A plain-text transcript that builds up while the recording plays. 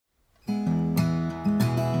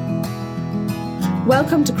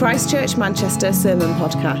Welcome to Christchurch Manchester Sermon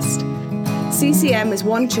Podcast. CCM is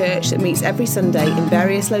one church that meets every Sunday in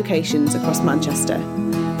various locations across Manchester.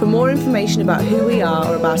 For more information about who we are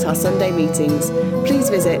or about our Sunday meetings, please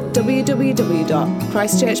visit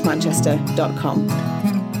www.christchurchmanchester.com.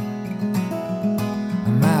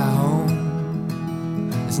 My home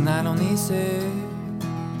is not on this earth,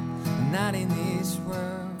 not in this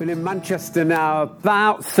world. Been in Manchester now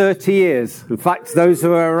about 30 years. In fact, those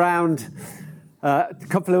who were around a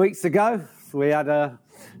couple of weeks ago, we had a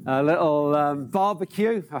little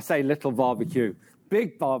barbecue. I say little barbecue,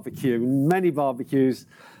 big barbecue, many barbecues,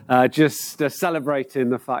 just celebrating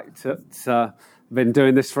the fact that I've been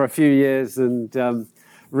doing this for a few years and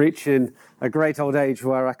reaching a great old age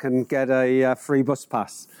where I can get a free bus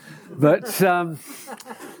pass. But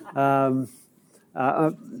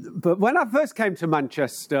when I first came to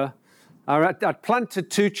Manchester, I'd planted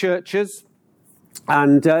two churches,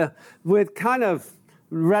 and with kind of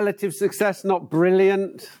relative success, not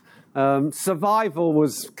brilliant. Survival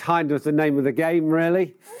was kind of the name of the game,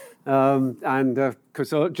 really, and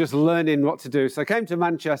because just learning what to do. So I came to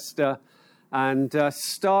Manchester and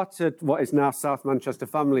started what is now South Manchester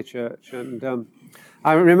Family Church. And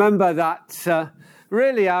I remember that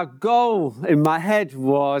really our goal in my head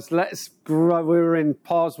was, let's grow. We were in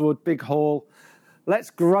Parswood, big hall.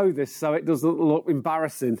 Let's grow this so it doesn't look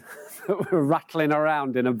embarrassing that we're rattling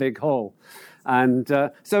around in a big hall. And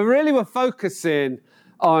so really we're focusing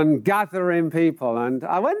on gathering people. And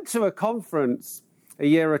I went to a conference a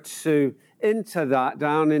year or two into that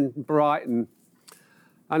down in Brighton.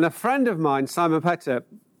 And a friend of mine, Simon Pettit,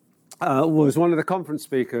 was one of the conference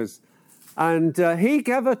speakers. And he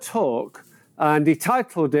gave a talk and he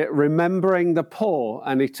titled it Remembering the Poor.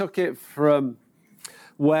 And he took it from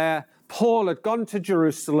where Paul had gone to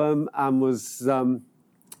Jerusalem and was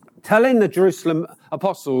telling the Jerusalem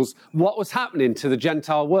apostles what was happening to the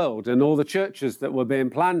Gentile world and all the churches that were being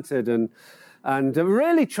planted, and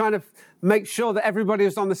really trying to make sure that everybody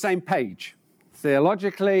was on the same page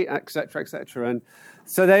theologically, etc., etc. And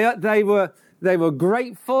so they were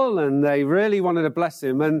grateful and they really wanted to bless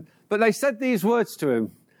him. But they said these words to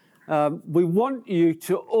him: "We want you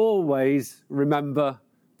to always remember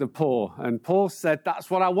the poor." And Paul said,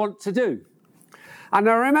 "That's what I want to do." And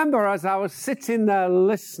I remember as I was sitting there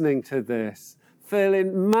listening to this,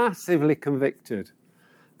 feeling massively convicted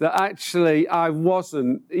that actually I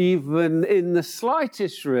wasn't even in the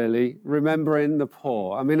slightest really remembering the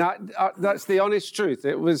poor. I mean, that's the honest truth.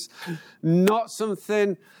 It was not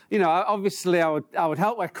something, obviously I would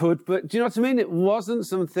help where I could, but do you know what I mean? It wasn't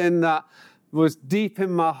something that was deep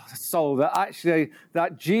in my soul, that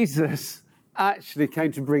Jesus actually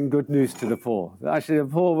came to bring good news to the poor. Actually, the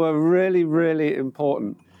poor were really, really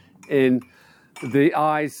important in the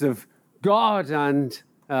eyes of God and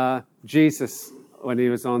Jesus when he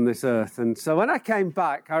was on this earth. And so when I came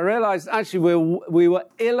back, I realized actually we were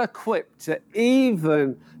ill-equipped to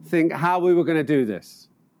even think how we were going to do this.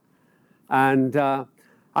 And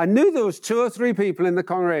I knew there was two or three people in the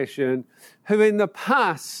congregation who in the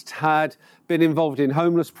past had been involved in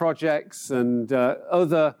homeless projects and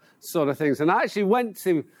other sort of things. And I actually went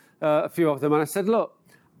to a few of them and I said, look,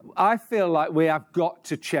 I feel like we have got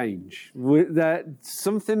to change.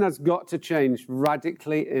 Something has got to change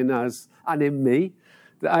radically in us and in me,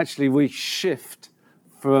 that actually we shift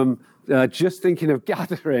from just thinking of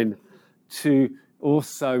gathering to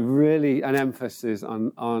also really an emphasis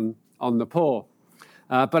on the poor.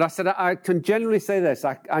 But I said, I can generally say this.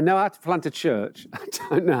 I know how to plant a church. I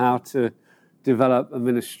don't know how to develop a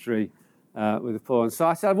ministry with the poor. And so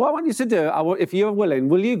I said, what I want you to do, if you're willing,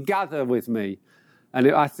 will you gather with me? And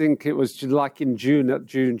I think it was like in June,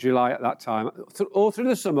 July at that time, all through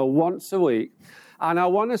the summer, once a week. And I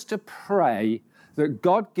want us to pray that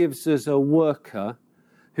God gives us a worker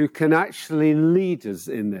who can actually lead us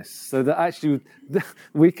in this, so that actually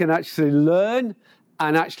we can actually learn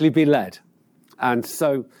and actually be led. And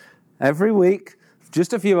so every week,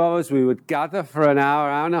 just a few hours, we would gather for an hour,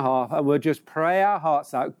 hour and a half, and we'd just pray our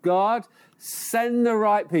hearts out. God, send the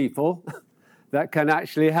right people that can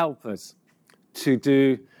actually help us to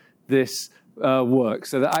do this work,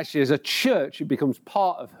 so that actually as a church, it becomes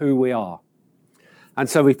part of who we are. And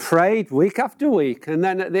so we prayed week after week. And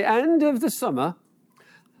then at the end of the summer,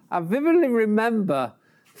 I vividly remember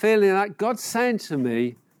feeling like God saying to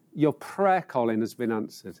me, your prayer calling has been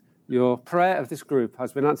answered. Your prayer of this group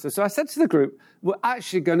has been answered. So I said to the group, we're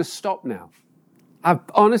actually going to stop now. I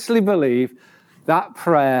honestly believe that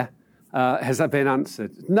prayer has been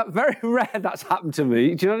answered. Not very rare that's happened to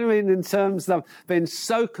me. Do you know what I mean? In terms of being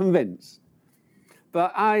so convinced.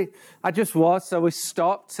 But I just was, so we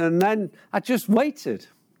stopped, and then I just waited.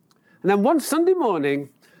 And then one Sunday morning,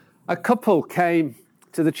 a couple came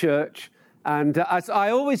to the church, and as I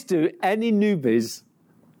always do, any newbies,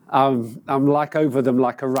 I'm like over them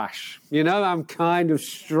like a rash. You know, I'm kind of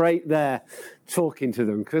straight there talking to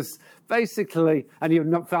them because basically, and you've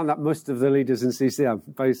not found that most of the leaders in CCM,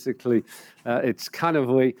 basically, it's kind of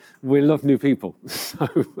we love new people. So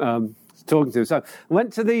talking to them. So I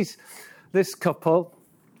went to this couple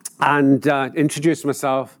and introduced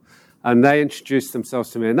myself, and they introduced themselves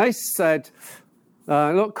to me. And they said,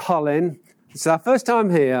 look, Colin, it's our first time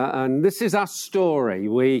here, and this is our story.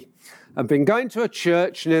 We have been going to a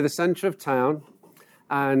church near the centre of town,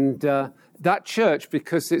 and that church,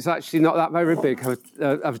 because it's actually not that very big,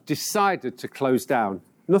 have decided to close down.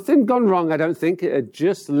 Nothing gone wrong, I don't think. It had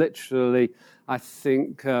just literally, I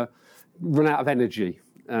think, run out of energy.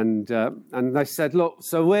 And they said, look,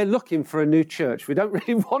 so we're looking for a new church. We don't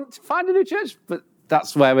really want to find a new church, but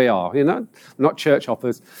that's where we are, you know, not church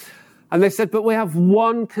hoppers. And they said, but we have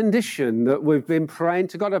one condition that we've been praying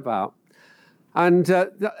to God about. And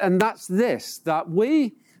that's this, that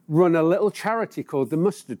we run a little charity called the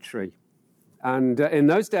Mustard Tree. And in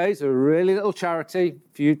those days, a really little charity,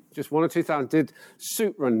 just 1,000 or 2,000, did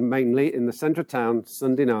soup run mainly in the centre of town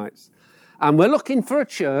Sunday nights. And we're looking for a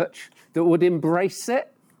church that would embrace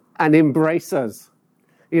it and embrace us.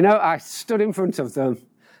 You know, I stood in front of them.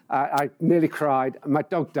 I nearly cried. My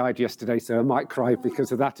dog died yesterday, so I might cry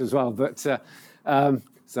because of that as well. But so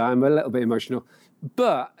I'm a little bit emotional.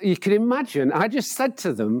 But you can imagine, I just said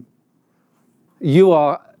to them, you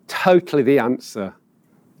are totally the answer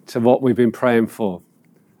to what we've been praying for.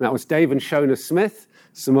 And that was Dave and Shona Smith.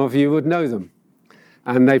 Some of you would know them.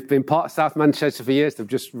 And they've been part of South Manchester for years. They've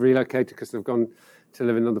just relocated because they've gone to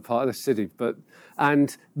live in another part of the city.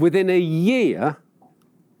 And within a year,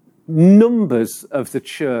 numbers of the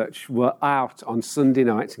church were out on Sunday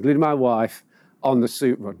nights, including my wife, on the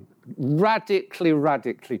soup run.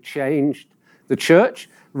 Radically changed the church,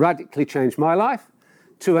 radically changed my life,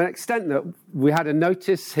 to an extent that we had a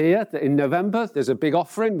notice here that in November there's a big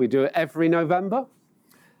offering. We do it every November.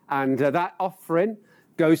 And that offering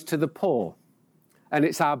goes to the poor. And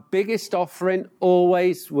it's our biggest offering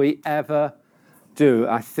always we ever do.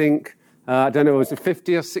 I think, I don't know, it was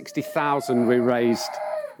 50 or 60,000 we raised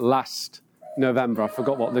last November. I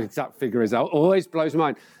forgot what the exact figure is. It always blows my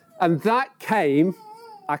mind. And that came,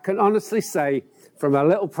 I can honestly say, from a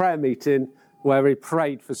little prayer meeting where we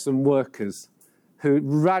prayed for some workers who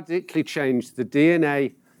radically changed the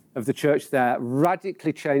DNA of the church there,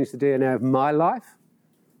 radically changed the DNA of my life.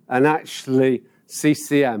 And actually,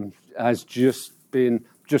 CCM has just been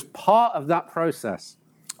part of that process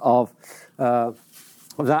of that.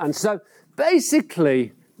 And so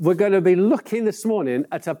basically, we're going to be looking this morning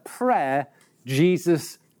at a prayer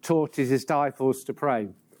Jesus taught his disciples to pray.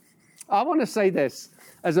 I want to say this.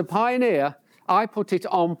 As a pioneer, I put it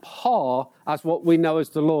on par as what we know as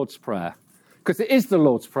the Lord's Prayer. Because it is the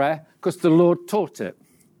Lord's Prayer, because the Lord taught it.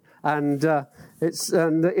 And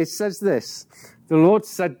it says this. The Lord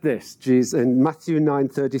said this, Jesus, in Matthew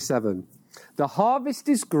 9:37. The harvest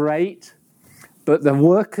is great, but the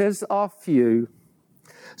workers are few.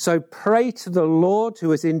 So pray to the Lord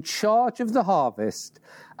who is in charge of the harvest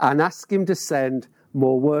and ask him to send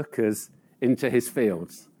more workers into his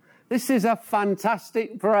fields. This is a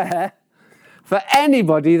fantastic prayer for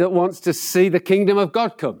anybody that wants to see the kingdom of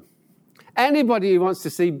God come. Anybody who wants to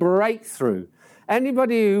see breakthrough.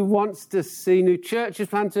 Anybody who wants to see new churches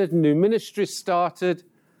planted, new ministries started.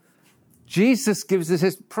 Jesus gives us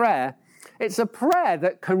his prayer. It's a prayer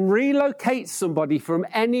that can relocate somebody from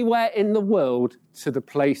anywhere in the world to the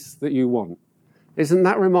place that you want. Isn't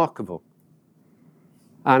that remarkable?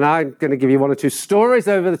 And I'm going to give you one or two stories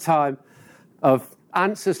over the time of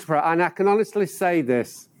answers to prayer. And I can honestly say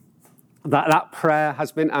this, that prayer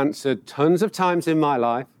has been answered tons of times in my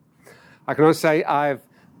life. I can also say I've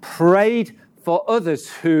prayed for others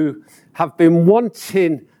who have been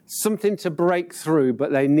wanting something to break through,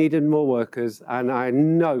 but they needed more workers, and I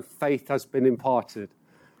know faith has been imparted.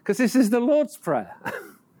 Because this is the Lord's Prayer.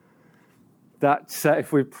 That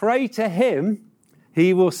if we pray to him,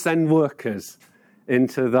 he will send workers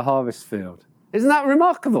into the harvest field. Isn't that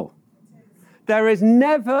remarkable? There is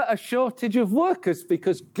never a shortage of workers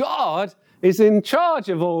because God is in charge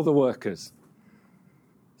of all the workers.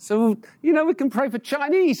 So, you know, we can pray for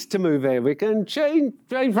Chinese to move here. We can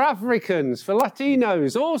pray for Africans, for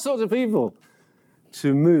Latinos, all sorts of people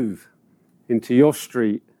to move into your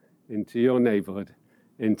street, into your neighborhood,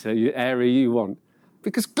 into your area you want.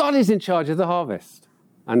 Because God is in charge of the harvest.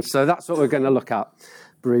 And so that's what we're going to look at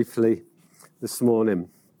briefly this morning.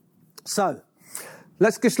 So,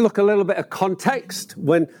 let's just look a little bit of context.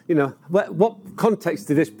 When, what context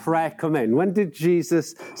did this prayer come in? When did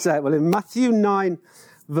Jesus say it? Well, in Matthew 9,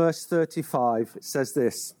 verse 35, it says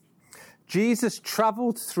this. Jesus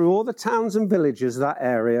travelled through all the towns and villages of that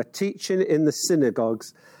area, teaching in the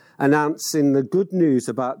synagogues, announcing the good news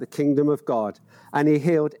about the kingdom of God. And he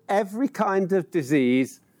healed every kind of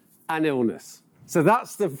disease and illness. So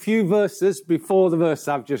that's the few verses before the verse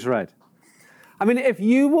I've just read. I mean, if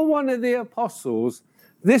you were one of the apostles,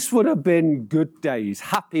 this would have been good days,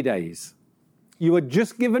 happy days. You had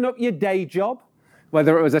just given up your day job,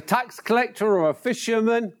 whether it was a tax collector or a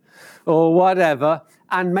fisherman or whatever,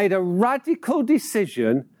 and made a radical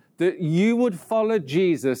decision that you would follow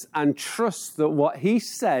Jesus and trust that what he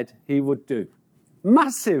said he would do.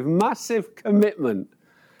 Massive, massive commitment.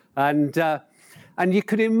 And you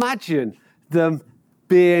could imagine them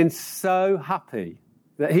being so happy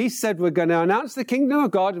that he said, we're going to announce the kingdom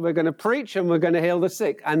of God, we're going to preach and we're going to heal the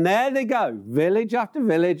sick. And there they go, village after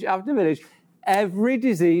village after village, every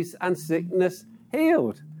disease and sickness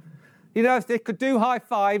healed. If they could do high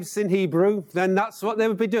fives in Hebrew, then that's what they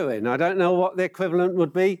would be doing. I don't know what the equivalent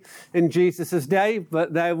would be in Jesus' day,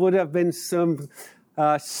 but there would have been some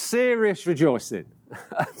serious rejoicing,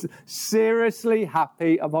 seriously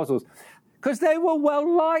happy apostles. Because they were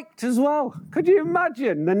well liked as well. Could you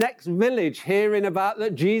imagine the next village hearing about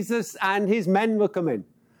that Jesus and his men were coming?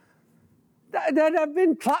 They'd have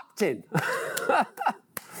been clapped in.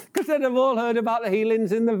 Because they'd have all heard about the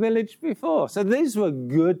healings in the village before. So these were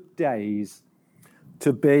good days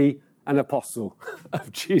to be an apostle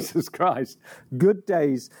of Jesus Christ. Good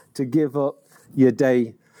days to give up your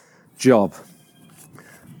day job.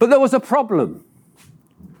 But there was a problem.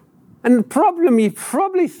 And the problem you're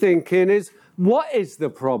probably thinking is, what is the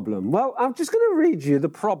problem? Well, I'm just going to read you the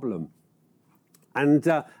problem. And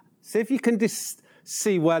see if you can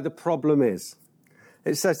see where the problem is.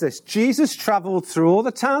 It says this, Jesus travelled through all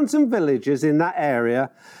the towns and villages in that area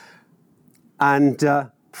and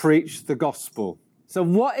preached the gospel. So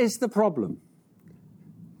what is the problem?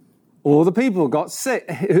 All the people got sick,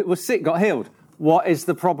 who were sick got healed. What is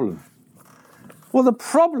the problem? Well, the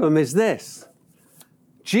problem is this.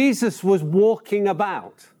 Jesus was walking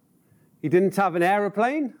about. He didn't have an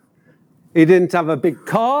aeroplane. He didn't have a big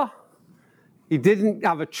car. He didn't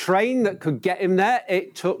have a train that could get him there.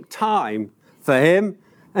 It took time for him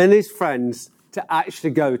and his friends to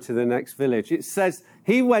actually go to the next village. It says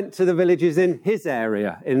he went to the villages in his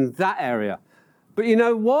area, in that area. But you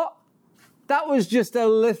know what? That was just a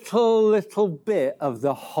little bit of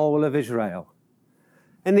the whole of Israel.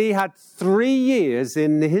 And he had 3 years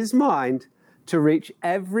in his mind to reach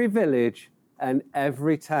every village and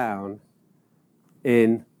every town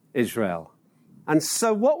in Israel. And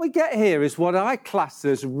so what we get here is what I class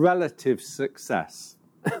as relative success.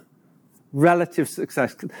 Relative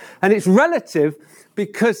success. And it's relative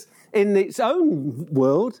because in its own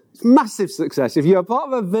world, it's massive success. If you're a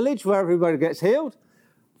part of a village where everybody gets healed,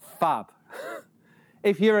 fab.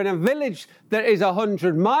 If you're in a village that is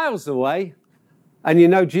 100 miles away and you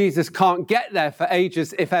know Jesus can't get there for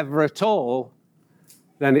ages, if ever at all,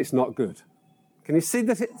 then it's not good. Can you see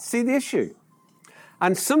the issue?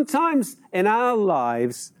 And sometimes in our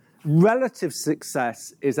lives, relative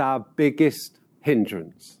success is our biggest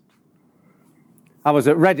hindrance. I was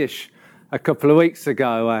at Reddish a couple of weeks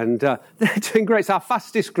ago, and they're doing great. It's our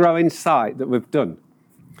fastest growing site that we've done.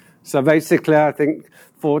 So basically, I think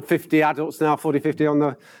 50 adults now, 40, 50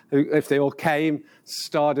 if they all came,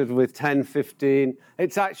 started with 10, 15.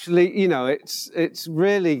 It's actually, it's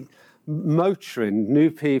really motoring new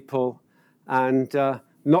people and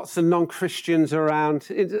lots of non-Christians around.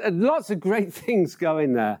 Lots of great things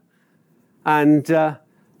going there. And,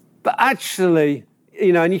 but actually,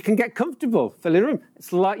 and you can get comfortable filling a room.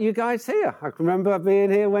 It's like you guys here. I can remember being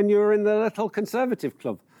here when you were in the little Conservative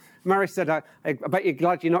club. Mary said, I bet you're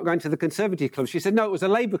glad you're not going to the Conservative club. She said, no, it was a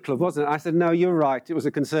Labour club, wasn't it? I said, no, you're right. It was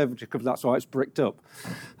a Conservative club. That's why it's bricked up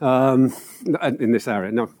in this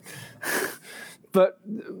area. No. But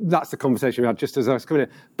that's the conversation we had just as I was coming in.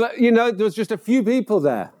 But, there was just a few people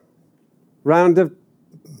there round a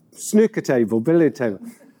snooker table, billiard table.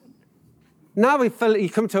 Now you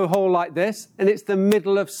come to a hall like this, and it's the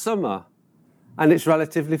middle of summer, and it's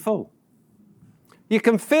relatively full. You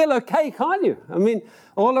can feel okay, can't you? I mean,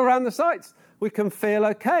 all around the sites, we can feel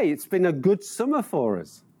okay. It's been a good summer for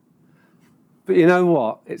us. But you know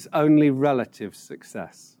what? It's only relative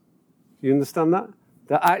success. You understand that?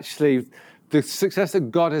 That actually, the success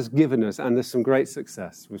that God has given us, and there's some great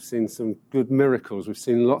success. We've seen some good miracles. We've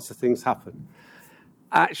seen lots of things happen.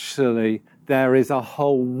 Actually, there is a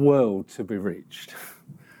whole world to be reached.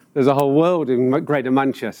 There's a whole world in Greater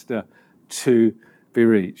Manchester to be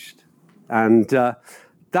reached. And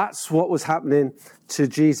that's what was happening to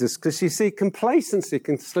Jesus. Because you see, complacency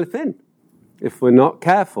can slip in if we're not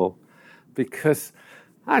careful. Because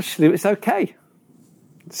actually, it's okay.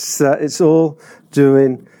 It's all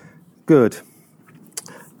doing good.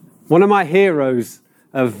 One of my heroes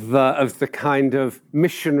of the kind of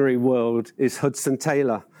missionary world is Hudson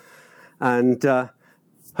Taylor. And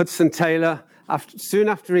Hudson Taylor, soon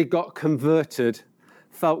after he got converted,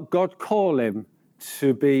 felt God call him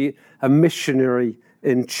to be a missionary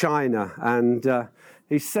in China. And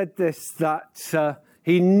he said this, that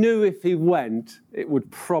he knew if he went, it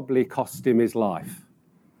would probably cost him his life.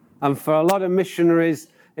 And for a lot of missionaries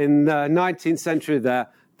in the 19th century there,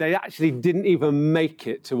 they actually didn't even make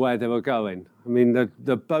it to where they were going. I mean,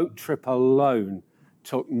 the boat trip alone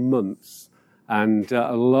took months. And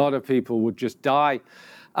a lot of people would just die,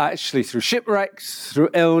 actually, through shipwrecks, through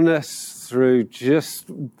illness, through just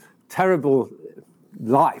terrible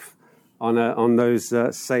life on those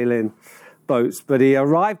sailing boats. But he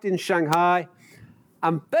arrived in Shanghai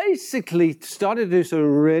and basically started to do some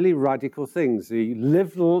really radical things. He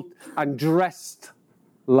lived and dressed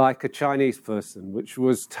like a Chinese person, which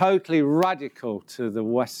was totally radical to the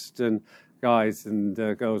Western guys and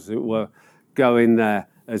girls who were going there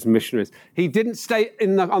as missionaries. He didn't stay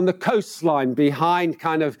on the coastline behind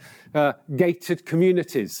kind of gated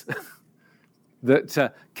communities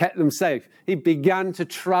that kept them safe. He began to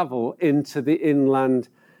travel into the inland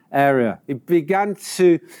area. He began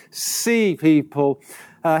to see people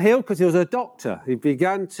healed because he was a doctor. He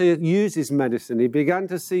began to use his medicine. He began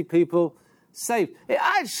to see people saved. It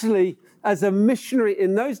actually, as a missionary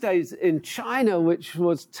in those days in China, which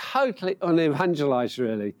was totally unevangelized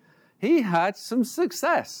really, he had some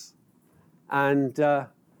success. And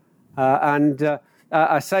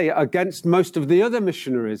I say, against most of the other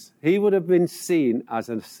missionaries, he would have been seen as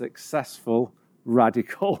a successful,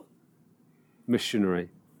 radical missionary.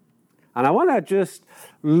 And I want to just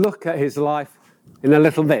look at his life in a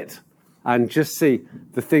little bit and just see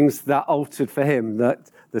the things that altered for him,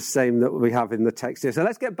 that the same that we have in the text here. So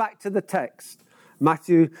let's get back to the text.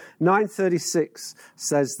 Matthew 9:36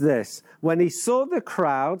 says this: when he saw the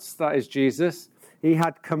crowds, that is Jesus, he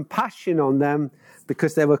had compassion on them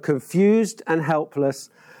because they were confused and helpless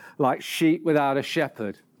like sheep without a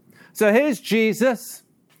shepherd. So here's Jesus.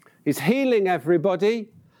 He's healing everybody.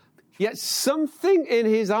 Yet something in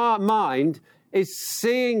his mind is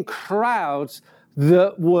seeing crowds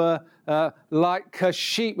that were like a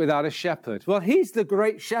sheep without a shepherd. Well, he's the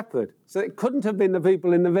great shepherd. So it couldn't have been the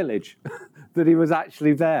people in the village that he was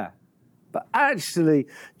actually there. But actually,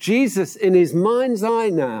 Jesus, in his mind's eye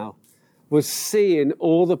now, was seeing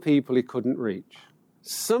all the people he couldn't reach.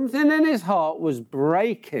 Something in his heart was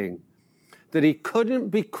breaking, that he couldn't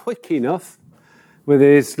be quick enough with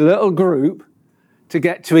his little group to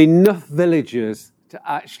get to enough villagers to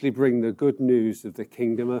actually bring the good news of the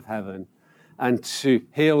kingdom of heaven and to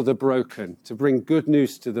heal the broken, to bring good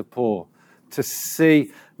news to the poor, to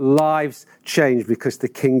see lives change because the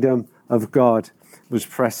kingdom of God was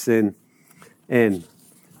pressing in.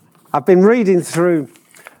 I've been reading through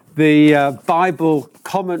the Bible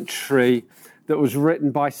commentary that was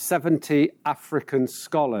written by 70 African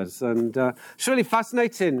scholars. And it's really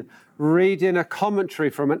fascinating reading a commentary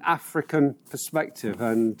from an African perspective.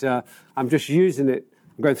 And I'm just using it.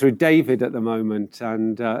 I'm going through David at the moment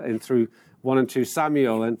and through 1 and 2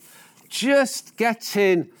 Samuel. And just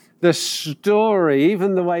getting the story,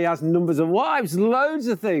 even the way he has numbers of wives, loads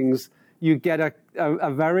of things, you get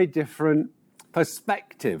a very different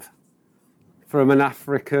perspective from an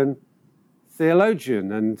African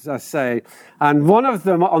theologian. And I say, and one of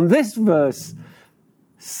them on this verse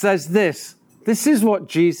says this is what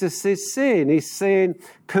Jesus is seeing. He's seeing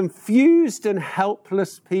confused and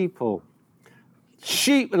helpless people,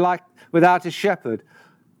 sheep like without a shepherd,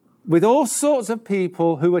 with all sorts of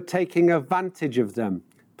people who were taking advantage of them.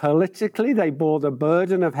 Politically, they bore the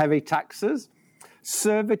burden of heavy taxes,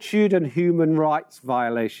 servitude and human rights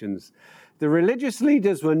violations. The religious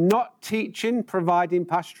leaders were not teaching, providing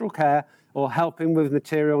pastoral care, or helping with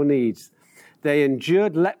material needs. They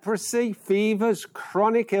endured leprosy, fevers,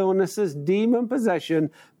 chronic illnesses, demon possession,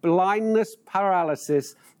 blindness,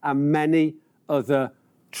 paralysis, and many other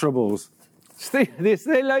troubles. The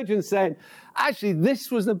theologian saying, actually, this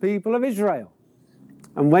was the people of Israel.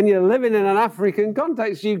 And when you're living in an African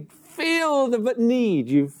context, you feel the need,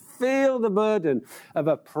 you feel the burden of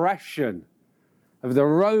oppression, of the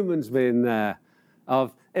Romans being there,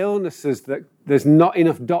 of illnesses that there's not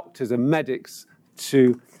enough doctors and medics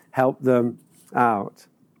to help them out.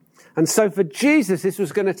 And so for Jesus, this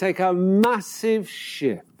was going to take a massive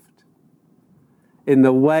shift in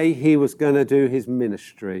the way he was going to do his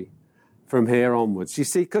ministry from here onwards. You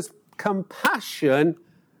see, because compassion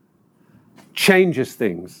changes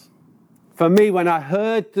things. For me, when I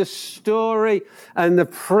heard the story and the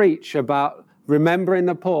preach about remembering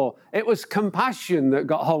the poor, it was compassion that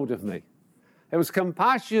got hold of me. It was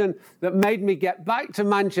compassion that made me get back to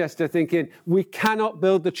Manchester thinking, we cannot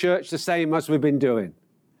build the church the same as we've been doing.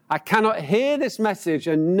 I cannot hear this message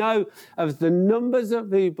and know of the numbers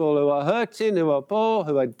of people who are hurting, who are poor,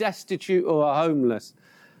 who are destitute, who are homeless,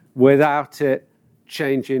 without it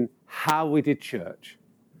changing how we did church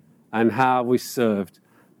and how we served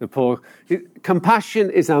the poor. Compassion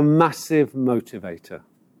is a massive motivator.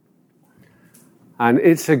 And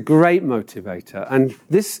it's a great motivator. And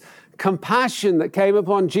this compassion that came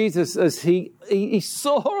upon Jesus as he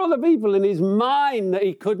saw all the people in his mind that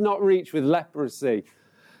he could not reach with leprosy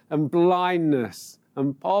and blindness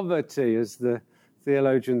and poverty, as the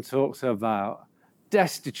theologian talks about,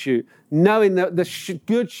 destitute, knowing that the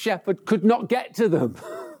good shepherd could not get to them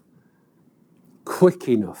quick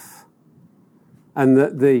enough, and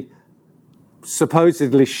that the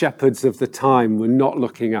supposedly shepherds of the time were not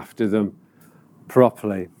looking after them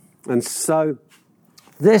properly. And so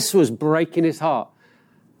this was breaking his heart.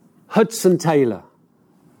 Hudson Taylor,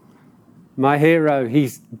 my hero,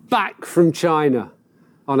 he's back from China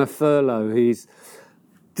on a furlough. He's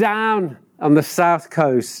down on the south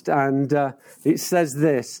coast, and it says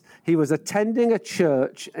this: he was attending a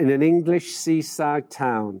church in an English seaside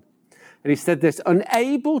town. And he said this: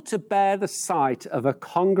 unable to bear the sight of a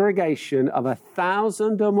congregation of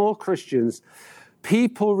 1,000 or more Christians,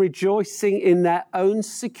 people rejoicing in their own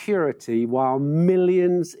security while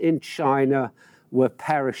millions in China were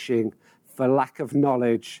perishing for lack of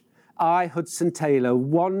knowledge, I, Hudson Taylor,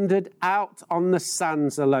 wandered out on the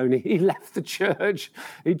sands alone. He left the church.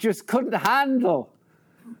 He just couldn't handle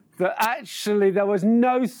that actually there was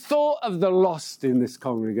no thought of the lost in this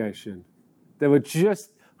congregation. They were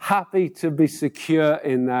just happy to be secure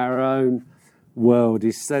in their own world.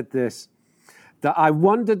 He said this, that I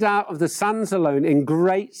wandered out of the sands alone in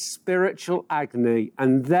great spiritual agony,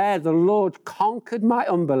 and there the Lord conquered my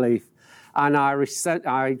unbelief, and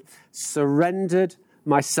I surrendered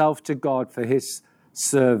myself to God for his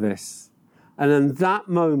service. And in that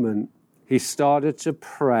moment, he started to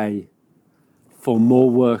pray for more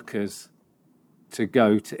workers to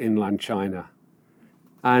go to inland China.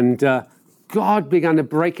 And God began to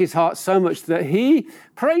break his heart so much that he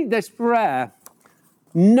prayed this prayer,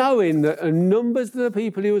 knowing that numbers of the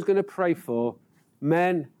people he was going to pray for,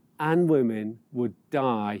 men and women, would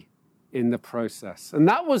die in the process. And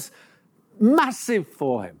that was massive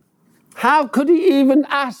for him. How could he even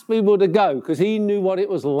ask people to go? Because he knew what it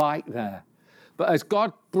was like there. But as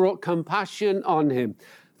God brought compassion on him,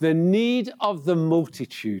 the need of the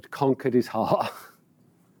multitude conquered his heart.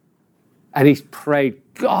 And he prayed,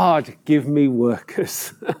 God, give me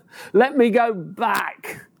workers. Let me go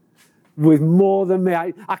back with more than me.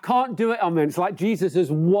 I can't do it on me. It's like Jesus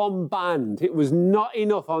as one band. It was not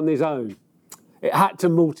enough on his own. It had to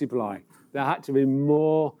multiply. There had to be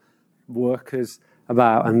more workers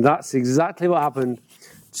about. And that's exactly what happened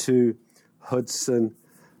to Hudson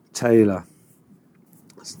Taylor.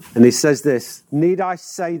 And he says this: need I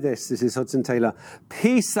say this? This is Hudson Taylor.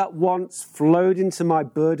 Peace at once flowed into my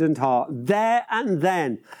burdened heart. There and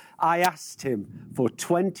then I asked him for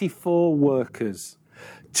 24 workers,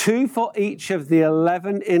 2 for each of the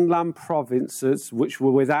 11 inland provinces which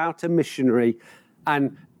were without a missionary,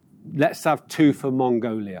 and let's have 2 for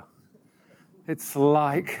Mongolia. It's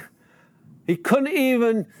like he couldn't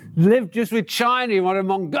even live just with China. He wanted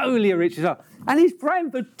Mongolia rich as well. And he's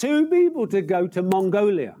praying for 2 people to go to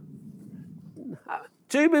Mongolia.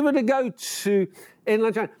 2 people to go to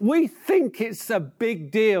inland China. We think it's a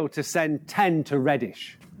big deal to send 10 to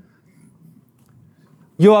Reddish.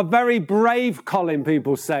 You are very brave, Colin,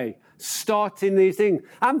 people say, starting these things.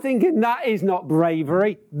 I'm thinking that is not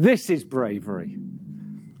bravery. This is bravery.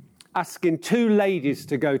 Asking 2 ladies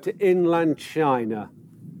to go to inland China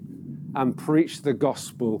and preach the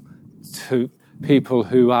gospel to people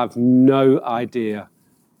who have no idea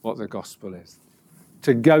what the gospel is.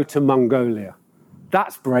 To go to Mongolia.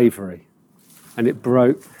 That's bravery. And it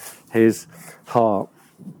broke his heart.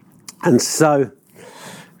 And so,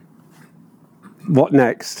 what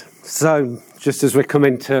next? So, just as we're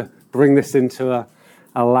coming to bring this into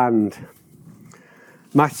a land.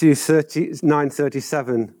 Matthew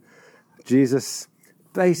 9:37, Jesus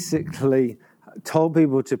basically told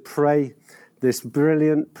people to pray this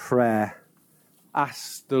brilliant prayer.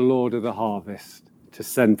 Ask the Lord of the harvest to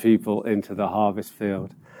send people into the harvest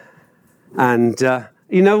field. And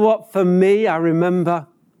you know what? For me, I remember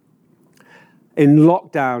in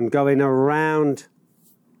lockdown going around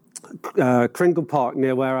Kringle Park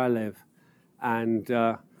near where I live, and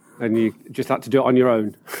you just had to do it on your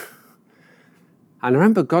own. And I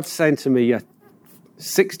remember God saying to me, "You're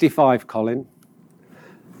 65, Colin,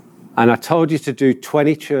 and I told you to do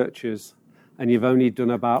 20 churches, and you've only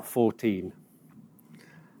done about 14."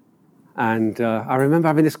 And I remember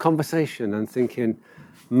having this conversation and thinking,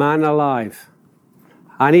 man alive,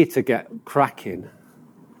 I need to get cracking.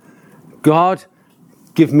 God,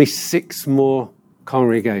 give me 6 more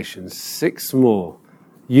congregations, 6 more.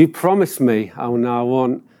 You promised me, I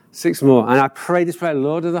want 6 more. And I pray this prayer,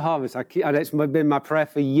 Lord of the harvest. And it's been my prayer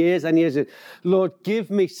for years and years. Lord,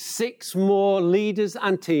 give me 6 more leaders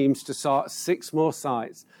and teams to start 6 more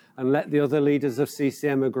sites, and let the other leaders of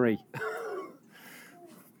CCM agree.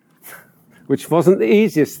 Which wasn't the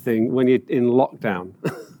easiest thing when you're in lockdown.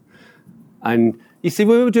 And you see,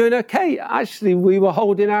 we were doing okay. Actually, we were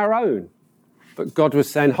holding our own. But God was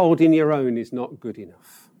saying, holding your own is not good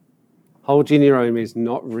enough. Holding your own is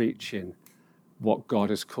not reaching what God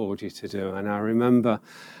has called you to do. And I remember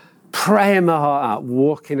praying my heart out,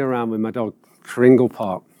 walking around with my dog, Kringle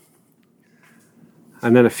Park.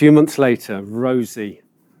 And then a few months later, Rosie,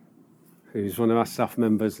 who's one of our staff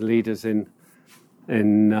members, leaders in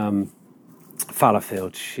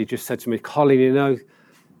Fallowfield, she just said to me, Colin, you know,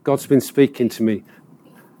 God's been speaking to me.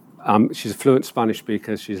 She's a fluent Spanish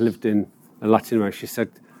speaker. She's lived in Latin America. She said,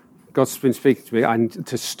 God's been speaking to me and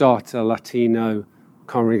to start a Latino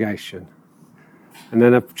congregation. And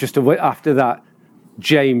then just a week after that,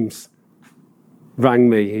 James rang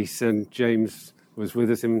me. He said, James was with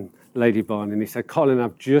us in Ladybarn, and he said, Colin,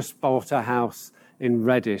 I've just bought a house in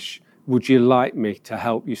Reddish. Would you like me to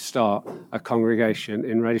help you start a congregation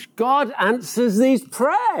in Reddish? God answers these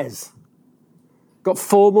prayers. Got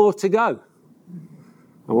 4 more to go.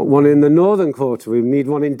 I want one in the Northern Quarter. We need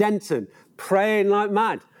one in Denton. Praying like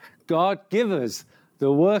mad. God, give us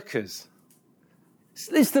the workers.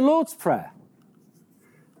 It's the Lord's Prayer.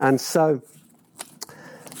 And so,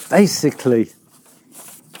 basically,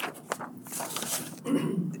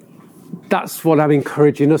 that's what I'm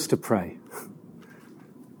encouraging us to pray.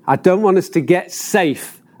 I don't want us to get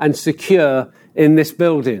safe and secure in this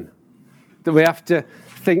building. That we have to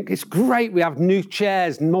think, it's great, we have new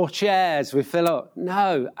chairs, more chairs, we fill up.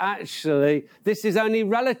 No, actually, this is only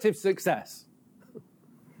relative success.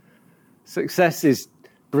 Success is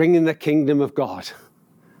bringing the kingdom of God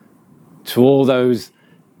to all those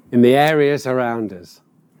in the areas around us.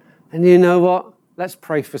 And you know what? Let's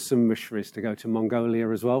pray for some missionaries to go to Mongolia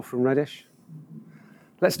as well from Reddish.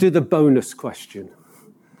 Let's do the bonus question.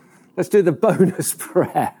 Let's do the bonus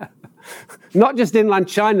prayer. Not just inland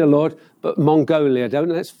China, Lord, but Mongolia.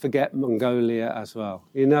 Let's forget Mongolia as well.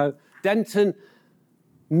 You know, Denton,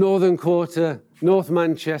 Northern Quarter, North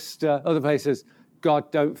Manchester, other places.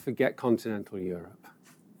 God, don't forget continental Europe.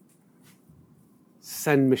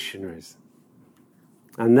 Send missionaries.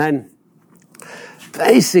 And then,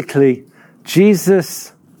 basically,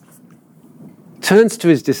 Jesus turns to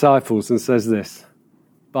his disciples and says this,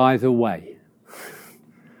 by the way,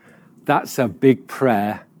 that's a big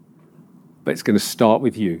prayer, but it's going to start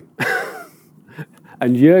with you.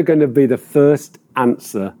 And you're going to be the first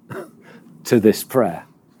answer to this prayer.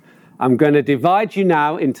 I'm going to divide you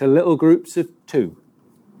now into little groups of 2.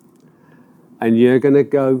 And you're going to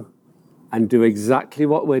go and do exactly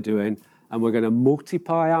what we're doing, and we're going to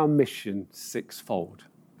multiply our mission 6-fold.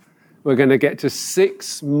 We're going to get to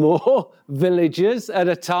 6 more villages at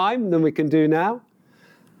a time than we can do now.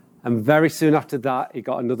 And very soon after that, he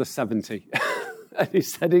got another 70. And he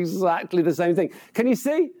said exactly the same thing. Can you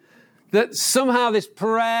see that somehow this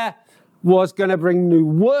prayer was going to bring new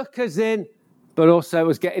workers in, but also it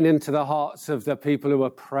was getting into the hearts of the people who were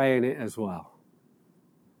praying it as well.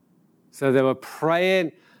 So they were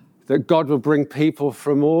praying that God would bring people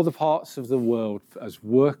from all the parts of the world as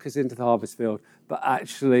workers into the harvest field, but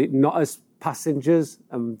actually not as passengers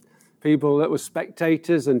and people that were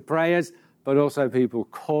spectators and prayers, but also people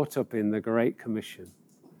caught up in the Great Commission.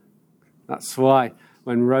 That's why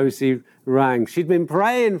when Rosie rang, she'd been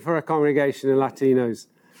praying for a congregation of Latinos,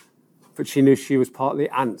 but she knew she was part of the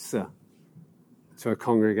answer to a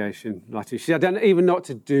congregation. She said, I don't even know what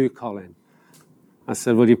to do, Colin. I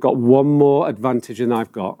said, well, you've got one more advantage than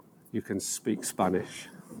I've got. You can speak Spanish.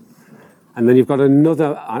 And then you've got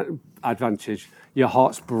another advantage. Your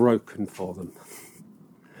heart's broken for them.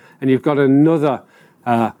 And you've got another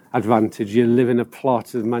advantage. You live in a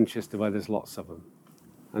plot of Manchester where there's lots of them.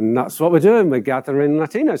 And that's what we're doing. We're gathering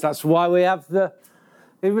Latinos. That's why we have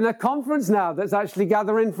even a conference now that's actually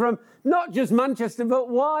gathering from not just Manchester, but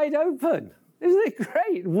wide open. Isn't it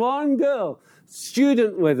great? One girl,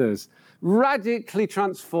 student with us, radically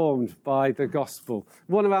transformed by the gospel.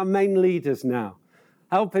 One of our main leaders now,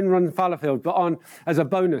 helping run Fallowfield, but on as a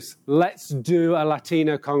bonus, let's do a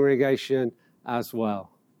Latino congregation as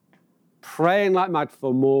well. Praying like mad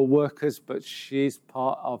for more workers, but she's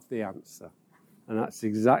part of the answer. And that's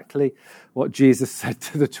exactly what Jesus said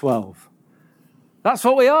to the 12. That's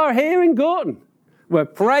what we are here in Gorton. We're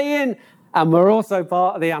praying and we're also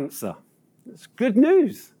part of the answer. It's good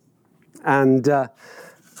news. And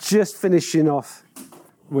just finishing off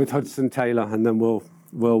with Hudson Taylor, and then we'll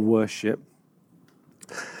worship.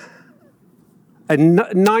 In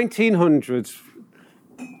 1900s,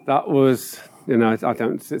 that was,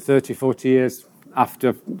 30, 40 years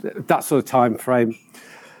after that sort of time frame.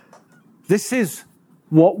 This is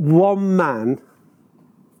what one man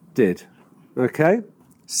did, okay? It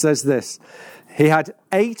says this. He had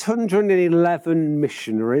 811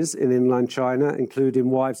 missionaries in inland China, including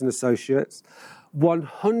wives and associates,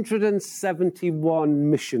 171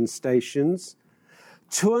 mission stations,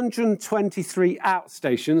 223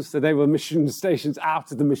 outstations, so they were mission stations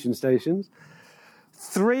out of the mission stations,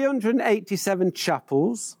 387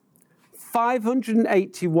 chapels,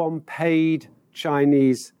 581 paid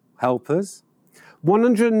Chinese helpers,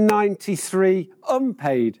 193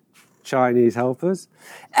 unpaid Chinese helpers,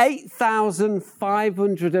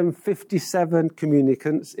 8,557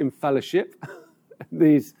 communicants in fellowship,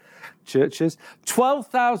 these churches,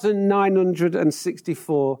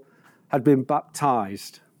 12,964 had been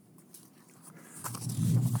baptized.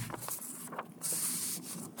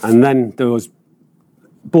 And then there was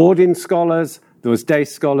boarding scholars, there was day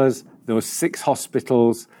scholars, there was 6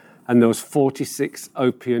 hospitals, and there was 46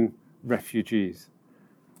 opium refugees.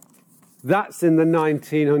 That's in the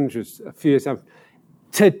 1900s, a few years after.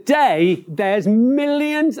 Today, there's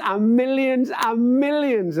millions and millions and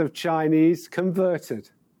millions of Chinese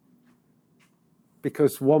converted.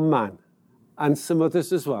 Because one man, and some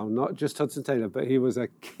others as well, not just Hudson Taylor, but he was a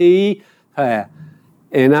key player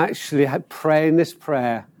in actually praying this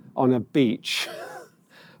prayer on a beach.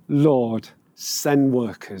 Lord, send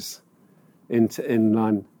workers into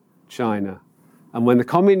inland China. And when the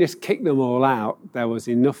communists kicked them all out, there was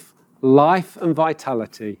enough life and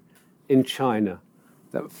vitality in China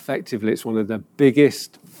that effectively it's one of the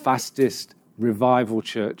biggest, fastest revival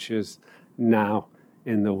churches now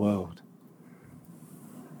in the world.